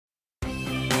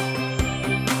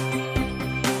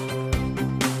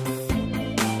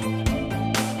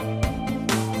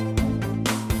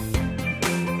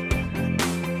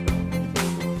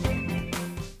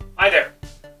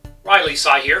Hi,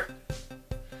 Lisa here.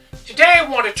 Today I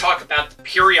want to talk about the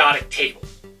periodic table.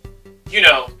 You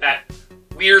know, that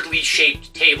weirdly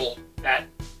shaped table that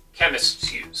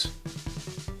chemists use.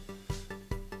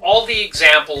 All the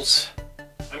examples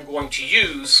I'm going to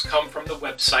use come from the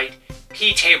website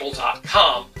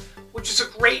ptable.com, which is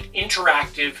a great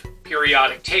interactive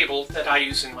periodic table that I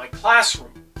use in my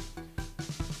classroom.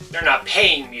 They're not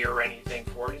paying me or anything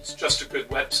for it, it's just a good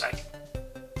website.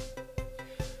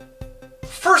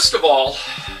 First of all,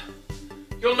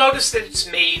 you'll notice that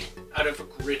it's made out of a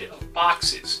grid of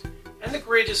boxes, and the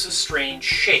grid is a strange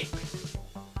shape.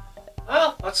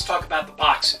 Well, let's talk about the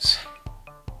boxes.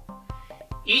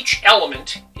 Each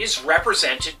element is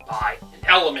represented by an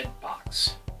element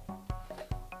box.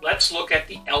 Let's look at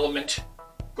the element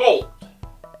gold.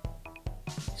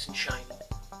 Nice and shiny.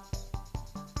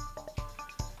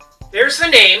 There's the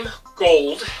name,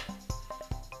 gold.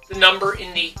 The number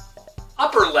in the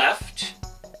upper left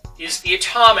is the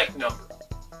atomic number.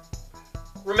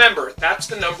 Remember, that's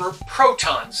the number of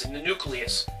protons in the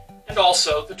nucleus, and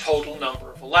also the total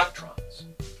number of electrons.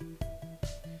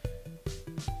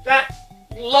 That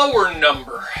lower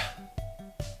number,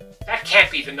 that can't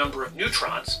be the number of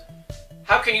neutrons.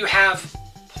 How can you have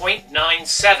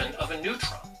 0.97 of a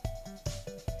neutron?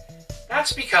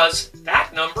 That's because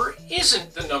that number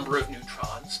isn't the number of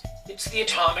neutrons, it's the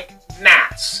atomic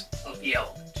mass of the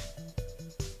element.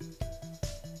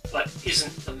 But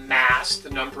isn't the mass the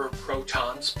number of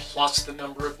protons plus the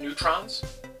number of neutrons?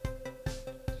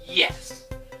 Yes.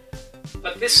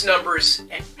 But this number is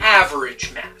an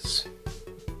average mass.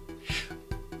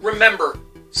 Remember,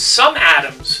 some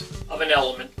atoms of an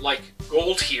element, like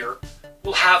gold here,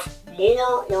 will have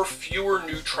more or fewer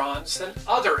neutrons than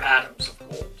other atoms of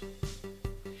gold.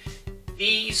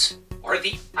 These are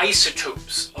the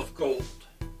isotopes of gold.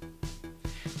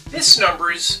 This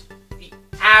number is the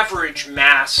average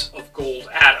mass of gold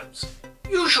atoms.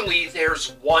 Usually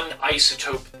there's one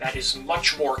isotope that is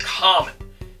much more common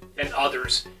than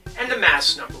others, and the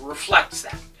mass number reflects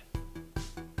that.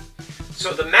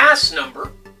 So the mass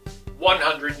number,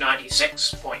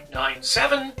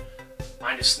 196.97,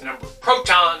 minus the number of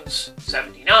protons,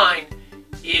 79,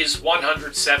 is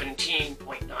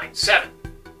 117.97.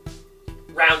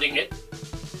 Rounding it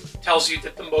tells you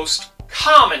that the most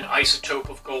common isotope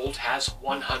of gold has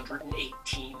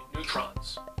 118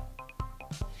 neutrons.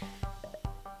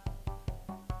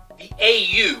 The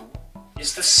Au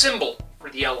is the symbol for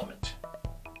the element.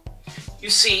 You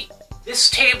see, this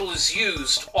table is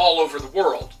used all over the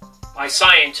world by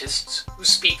scientists who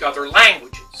speak other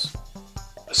languages.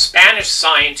 A Spanish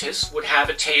scientist would have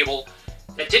a table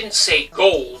that didn't say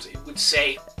gold, it would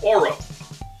say oro.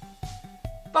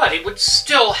 But it would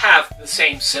still have the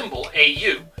same symbol,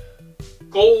 Au.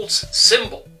 Gold's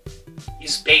symbol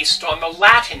is based on the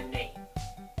Latin name,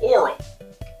 oro.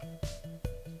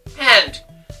 And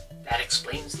that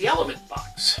explains the element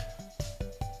box.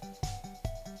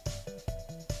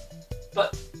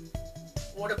 But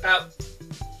what about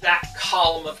that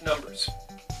column of numbers?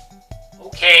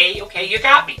 Okay, you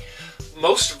got me.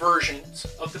 Most versions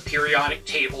of the periodic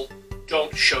table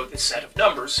don't show this set of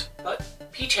numbers, but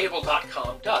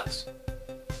ptable.com does.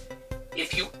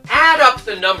 If you add up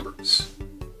the numbers,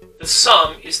 the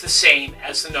sum is the same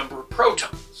as the number of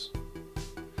protons.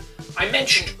 I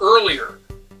mentioned earlier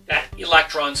that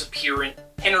electrons appear in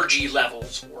energy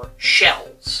levels, or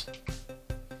shells.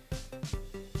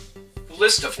 The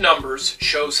list of numbers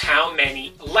shows how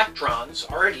many electrons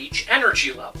are at each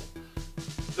energy level.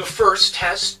 The first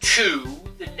has 2,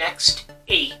 the next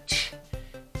 8,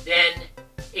 then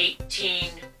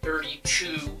 18,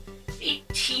 32,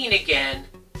 18 again,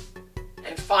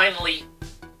 and finally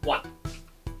 1.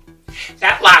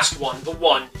 That last one, the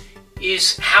 1,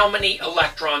 is how many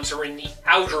electrons are in the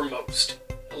outermost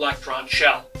electron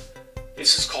shell.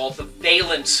 This is called the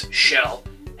valence shell,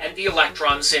 and the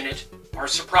electrons in it are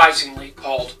surprisingly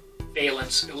called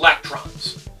valence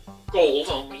electrons. Gold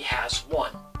only has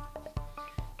 1.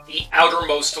 The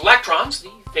outermost electrons,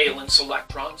 the valence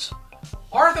electrons,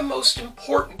 are the most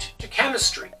important to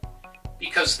chemistry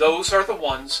because those are the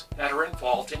ones that are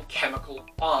involved in chemical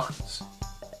bonds.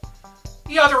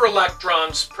 The other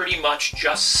electrons pretty much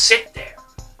just sit there,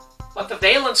 but the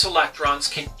valence electrons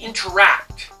can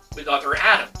interact with other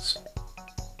atoms.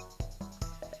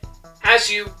 As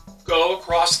you go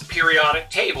across the periodic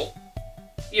table,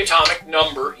 the atomic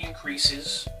number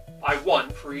increases by 1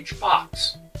 for each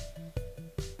box.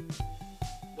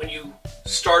 When you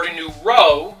start a new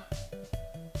row,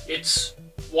 it's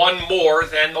 1 more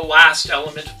than the last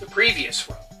element of the previous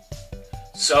row.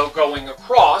 So going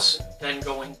across, then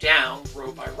going down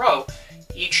row by row,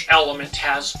 each element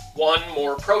has 1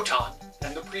 more proton than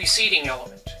than the preceding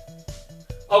element.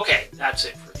 Okay, that's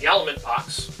it for the element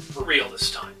box, for real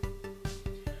this time.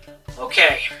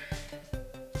 Okay.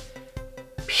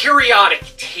 Periodic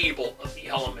table of the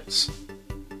elements.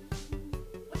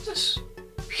 What does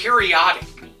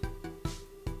periodic mean?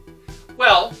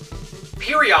 Well,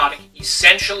 periodic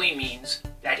essentially means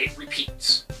that it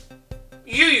repeats.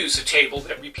 You use a table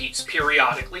that repeats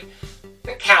periodically,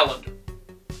 the calendar.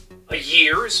 A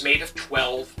year is made of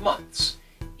 12 months.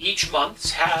 Each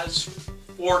month has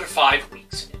 4 to 5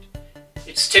 weeks in it.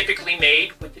 It's typically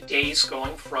made with the days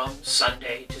going from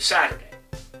Sunday to Saturday.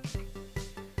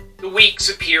 The weeks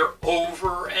appear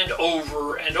over and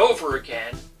over and over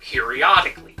again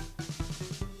periodically.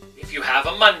 If you have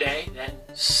a Monday, then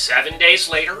 7 days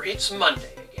later it's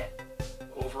Monday again,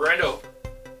 over and over.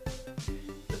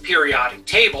 The periodic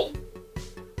table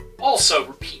also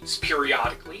repeats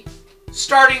periodically,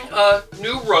 starting a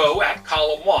new row at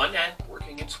column 1 and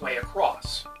working its way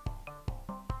across.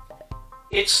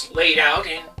 It's laid out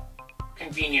in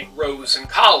convenient rows and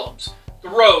columns. The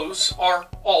rows are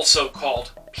also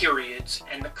called periods,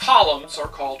 and the columns are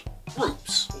called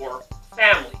groups or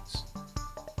families.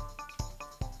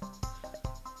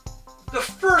 The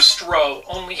first row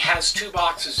only has 2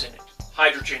 boxes in it,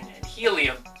 hydrogen and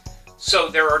helium, so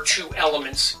there are 2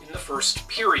 elements in the first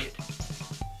period.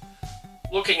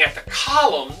 Looking at the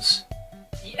columns,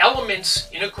 the elements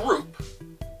in a group,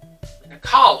 in a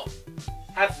column,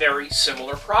 have very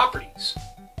similar properties.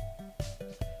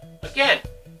 Again,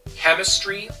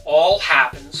 chemistry all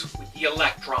happens with the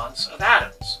electrons of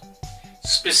atoms,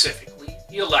 specifically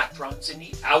the electrons in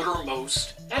the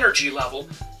outermost energy level,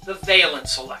 the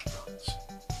valence electrons.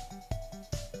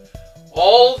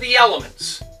 All the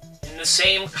elements in the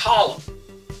same column,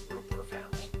 group or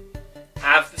family,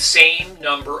 have the same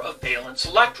number of valence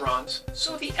electrons,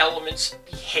 so the elements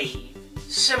behave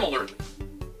similarly.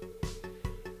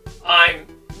 I'm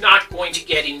not going to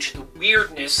get into the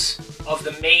weirdness of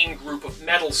the main group of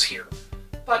metals here,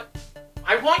 but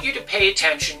I want you to pay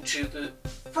attention to the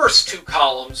first 2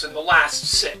 columns and the last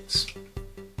 6.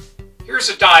 Here's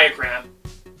a diagram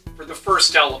for the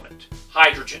first element,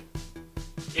 hydrogen.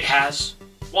 It has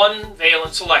 1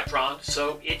 valence electron,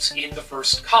 so it's in the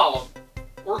first column,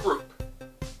 or group.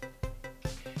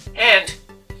 And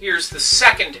here's the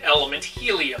second element,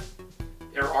 helium.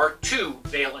 There are 2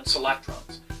 valence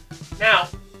electrons. Now,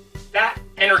 that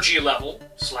energy level,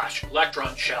 /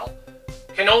 electron shell,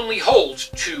 can only hold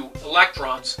 2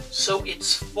 electrons, so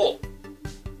it's full.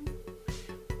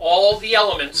 All the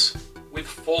elements with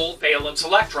full valence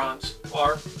electrons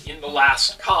are in the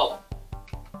last column.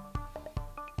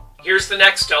 Here's the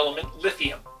next element,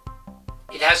 lithium.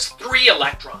 It has 3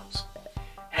 electrons,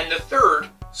 and the third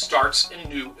starts a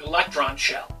new electron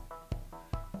shell.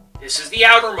 This is the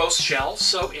outermost shell,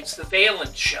 so it's the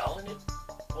valence shell, and it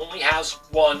only has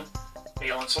 1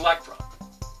 valence electron.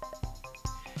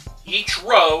 Each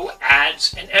row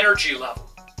adds an energy level,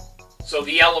 so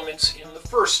the elements in the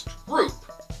first group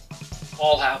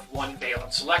all have 1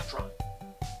 valence electron.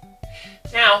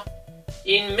 Now,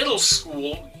 in middle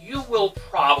school, you will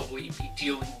probably be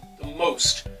dealing the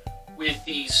most with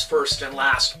these first and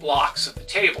last blocks of the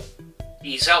table,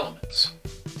 these elements.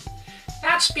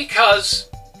 That's because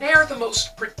they're the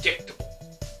most predictable.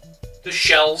 The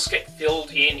shells get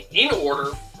filled in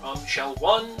order from shell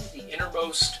 1, the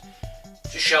innermost,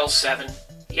 to shell 7,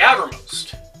 the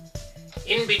outermost.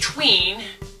 In between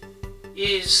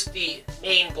is the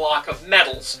main block of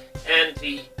metals and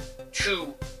the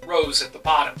 2 rows at the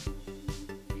bottom.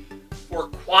 For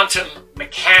quantum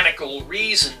mechanical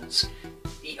reasons,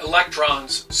 the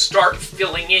electrons start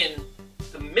filling in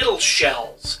the middle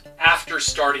shells after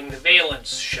starting the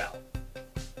valence shell.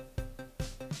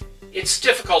 It's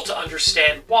difficult to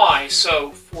understand why,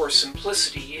 so for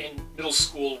simplicity, in middle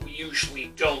school we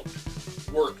usually don't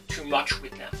work too much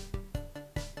with them.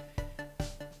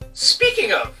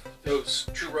 Speaking of those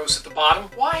 2 rows at the bottom,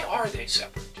 why are they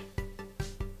separate?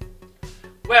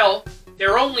 Well,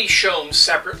 they're only shown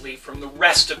separately from the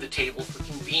rest of the table for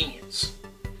convenience.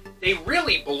 They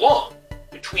really belong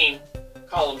between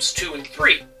columns 2 and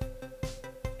 3.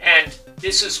 And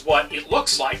this is what it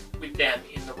looks like with them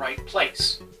in the right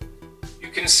place. You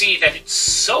can see that it's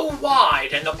so wide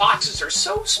and the boxes are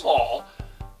so small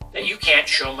that you can't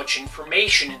show much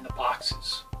information in the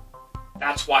boxes.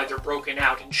 That's why they're broken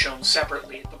out and shown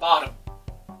separately at the bottom.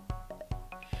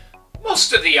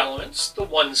 Most of the elements, the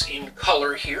ones in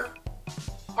color here,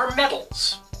 are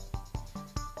metals.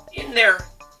 In their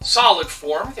solid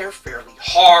form, they're fairly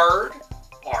hard,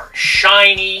 are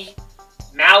shiny,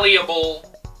 malleable,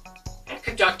 and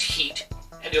conduct heat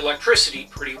and electricity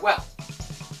pretty well.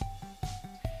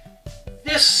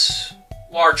 This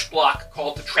large block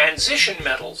called the transition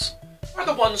metals are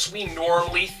the ones we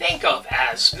normally think of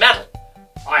as metal.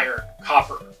 Iron,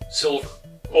 copper, silver,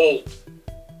 gold,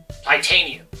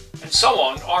 titanium, and so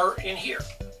on are in here.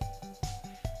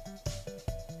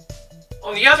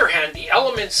 On the other hand, the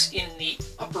elements in the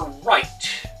upper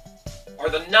right are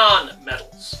the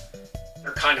non-metals.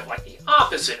 They're kind of like the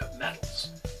opposite of metals.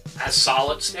 As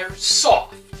solids, they're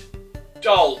soft,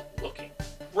 dull-looking,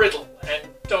 brittle, and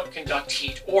don't conduct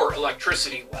heat or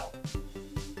electricity well.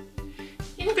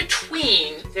 In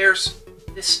between, there's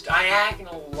this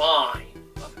diagonal line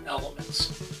of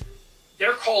elements.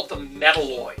 They're called the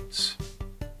metalloids.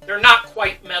 They're not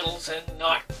quite metals and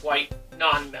not quite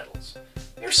non-metals.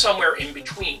 They're somewhere in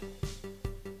between.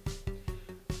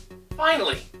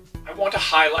 Finally, I want to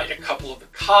highlight a couple of the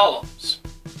columns.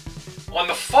 On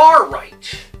the far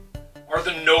right are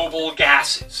the noble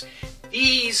gases.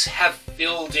 These have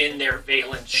filled in their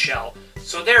valence shell,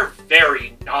 so they're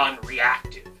very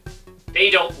non-reactive. They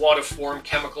don't want to form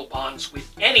chemical bonds with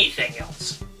anything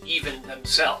else, even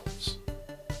themselves.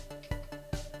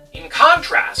 In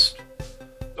contrast,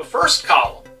 the first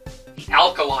column, the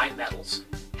alkali metals,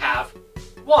 have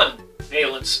one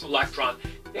valence electron.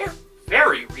 They're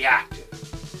very reactive.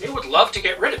 They would love to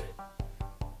get rid of it.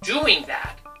 Doing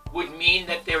that would mean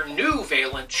that their new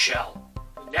valence shell,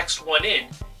 the next one in,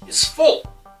 is full,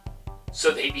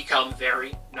 so they become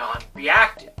very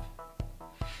non-reactive.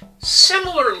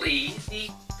 Similarly, the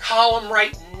column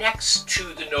right next to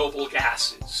the noble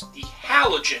gases, the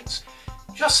halogens,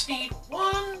 just need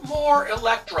one more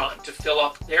electron to fill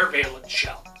up their valence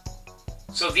shell.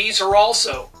 So these are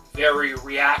also very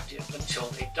reactive until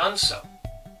they've done so.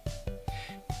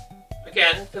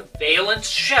 Again, the valence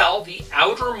shell, the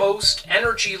outermost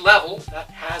energy level that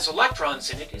has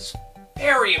electrons in it, is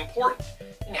very important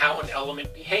in how an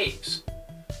element behaves.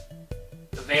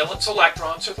 The valence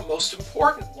electrons are the most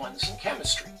important ones in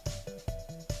chemistry.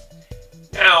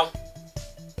 Now,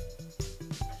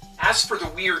 as for the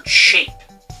weird shape,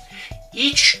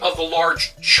 each of the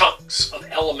large chunks of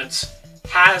elements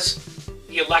has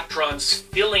the electrons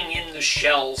filling in the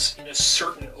shells in a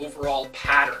certain overall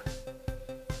pattern.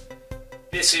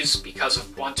 This is because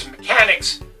of quantum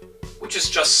mechanics, which is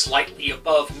just slightly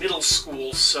above middle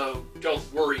school, so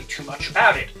don't worry too much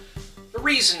about it. The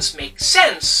reasons make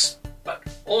sense, but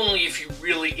only if you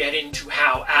really get into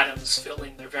how atoms fill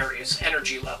in their various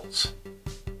energy levels.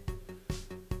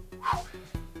 Whew.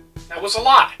 That was a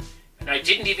lot, and I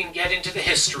didn't even get into the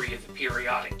history of the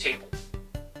periodic table.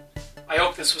 I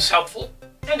hope this was helpful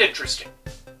and interesting.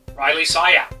 Riley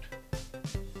Sy out.